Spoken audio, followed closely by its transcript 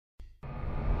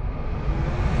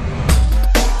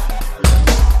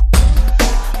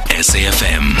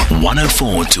SAFM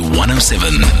 104 to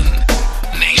 107.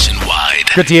 Nationwide.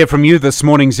 Good to hear from you this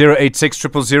morning, 086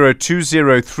 000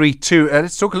 2032.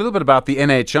 Let's talk a little bit about the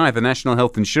NHI, the National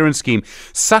Health Insurance Scheme.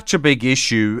 Such a big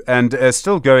issue and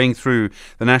still going through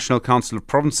the National Council of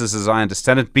Provinces, as I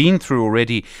understand it. Been through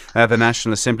already the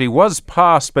National Assembly, was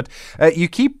passed, but you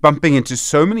keep bumping into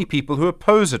so many people who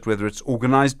oppose it, whether it's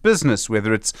organised business,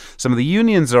 whether it's some of the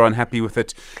unions are unhappy with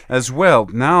it as well.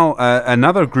 Now,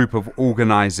 another group of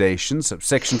organisations,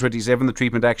 Section 27, the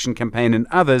Treatment Action Campaign and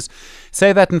others,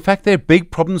 say that in fact there are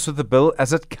big problems with the bill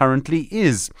as it currently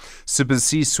is.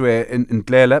 Sibusisiwe in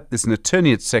Ndlela is an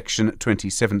attorney at Section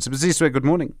 27. Sibusisiwe, good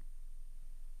morning.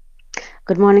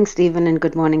 Good morning, Stephen, and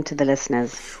good morning to the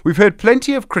listeners. We've heard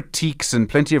plenty of critiques and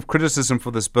plenty of criticism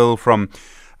for this bill from,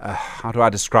 how do I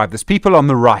describe this, people on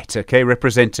the right, okay,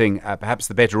 representing perhaps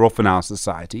the better off in our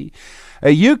society.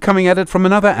 You coming at it from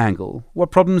another angle.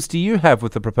 What problems do you have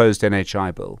with the proposed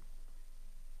NHI bill?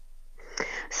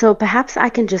 So perhaps I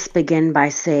can just begin by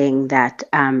saying that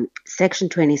Section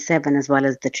 27, as well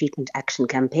as the Treatment Action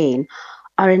Campaign,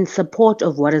 are in support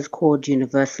of what is called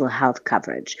universal health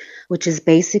coverage, which is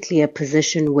basically a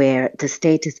position where the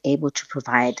state is able to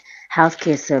provide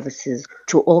healthcare services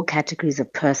to all categories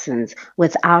of persons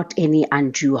without any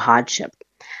undue hardship.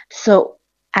 So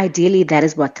ideally, that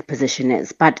is what the position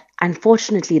is. But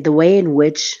unfortunately, the way in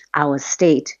which our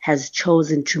state has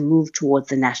chosen to move towards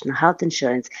the national health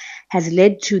insurance has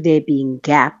led to there being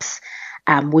gaps,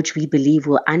 which we believe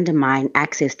will undermine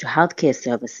access to healthcare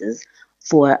services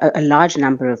for a large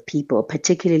number of people,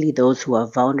 particularly those who are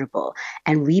vulnerable.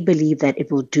 And we believe that it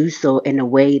will do so in a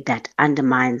way that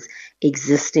undermines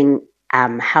existing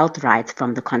health rights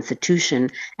from the Constitution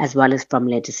as well as from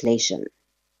legislation.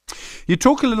 You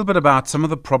talk a little bit about some of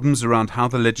the problems around how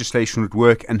the legislation would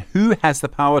work and who has the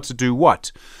power to do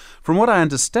what. From what I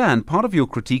understand, part of your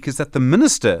critique is that the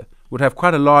minister would have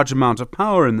quite a large amount of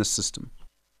power in this system.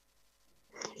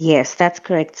 Yes, that's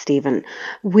correct, Stephen.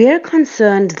 We're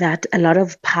concerned that a lot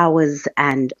of powers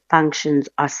and functions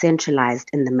are centralized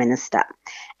in the minister.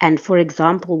 And for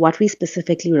example, what we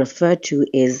specifically refer to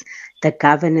is the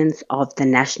governance of the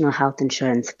National Health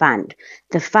Insurance Fund.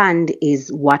 The fund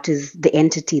is what is the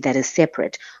entity that is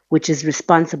separate, which is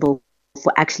responsible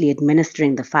for actually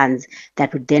administering the funds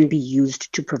that would then be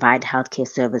used to provide healthcare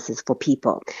services for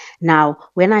people. Now,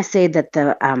 when I say that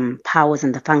the powers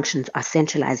and the functions are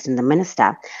centralized in the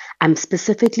minister, I'm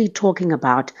specifically talking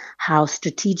about how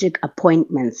strategic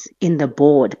appointments in the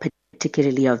board,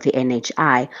 particularly of the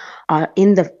NHI,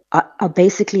 are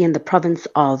basically in the province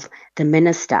of the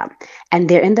minister. And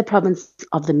they're in the province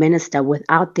of the minister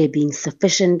without there being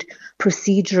sufficient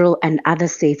procedural and other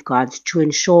safeguards to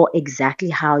ensure exactly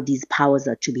how these powers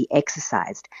are to be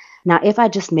exercised. Now, if I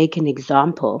just make an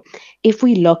example, if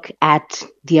we look at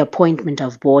the appointment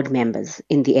of board members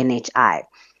in the NHI,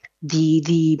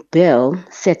 the bill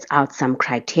sets out some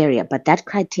criteria, but that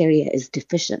criteria is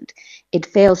deficient. It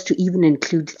fails to even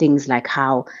include things like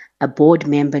how a board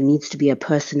member needs to be a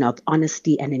person of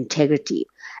honesty and integrity.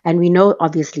 And we know,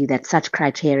 obviously, that such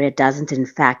criteria doesn't, in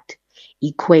fact,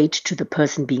 equate to the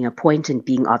person being appointed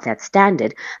being of that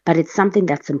standard, but it's something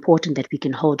that's important that we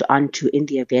can hold on to in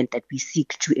the event that we seek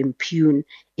to impugn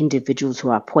individuals who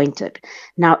are appointed.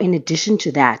 Now, in addition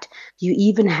to that, you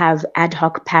even have ad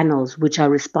hoc panels which are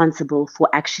responsible for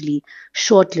actually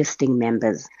shortlisting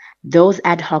members. Those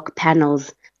ad hoc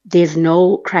panels, there's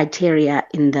no criteria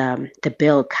in the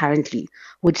bill currently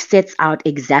which sets out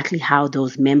exactly how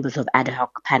those members of ad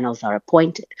hoc panels are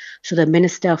appointed. So the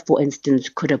minister, for instance,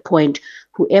 could appoint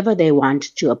whoever they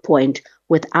want to appoint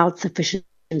without sufficient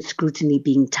scrutiny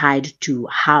being tied to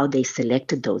how they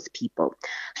selected those people.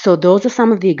 So those are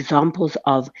some of the examples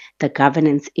of the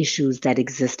governance issues that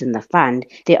exist in the fund.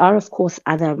 There are, of course,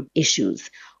 other issues.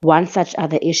 One such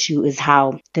other issue is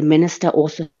how the minister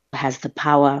also has the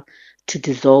power to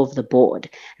dissolve the board.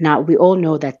 Now, we all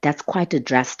know that that's quite a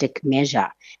drastic measure,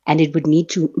 and it would need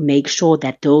to make sure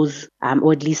that those,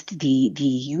 or at least the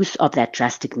use of that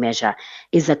drastic measure,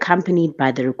 is accompanied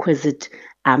by the requisite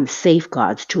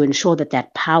safeguards to ensure that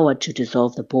that power to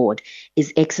dissolve the board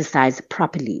is exercised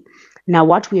properly. Now,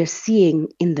 what we are seeing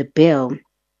in the bill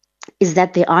is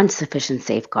that there aren't sufficient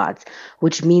safeguards,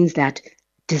 which means that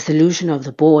dissolution of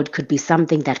the board could be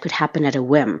something that could happen at a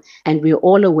whim. And we're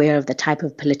all aware of the type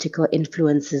of political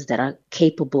influences that are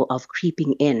capable of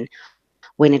creeping in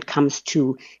when it comes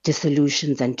to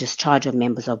dissolutions and discharge of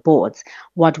members of boards.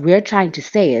 What we're trying to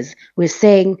say is, we're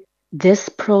saying this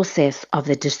process of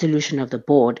the dissolution of the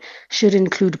board should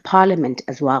include Parliament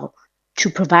as well to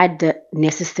provide the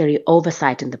necessary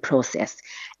oversight in the process.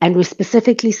 And we're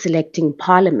specifically selecting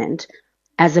Parliament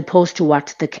as opposed to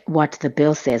what the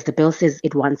bill says. The bill says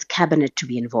it wants cabinet to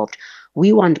be involved.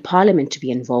 We want Parliament to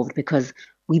be involved because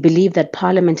we believe that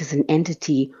Parliament is an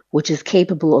entity which is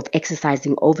capable of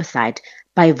exercising oversight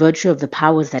by virtue of the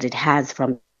powers that it has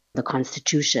from the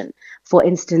Constitution. For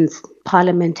instance,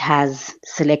 Parliament has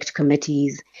select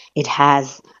committees, it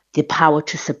has the power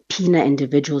to subpoena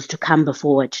individuals to come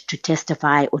before it to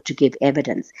testify or to give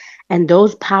evidence. And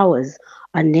those powers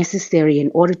are necessary in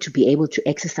order to be able to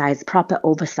exercise proper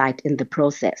oversight in the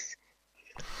process.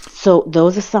 So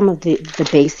those are some of the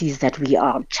bases that we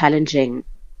are challenging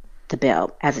the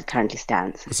bill as it currently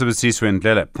stands. Sibusisiwe and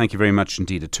Ndlela, thank you very much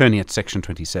indeed. Attorney at Section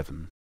 27.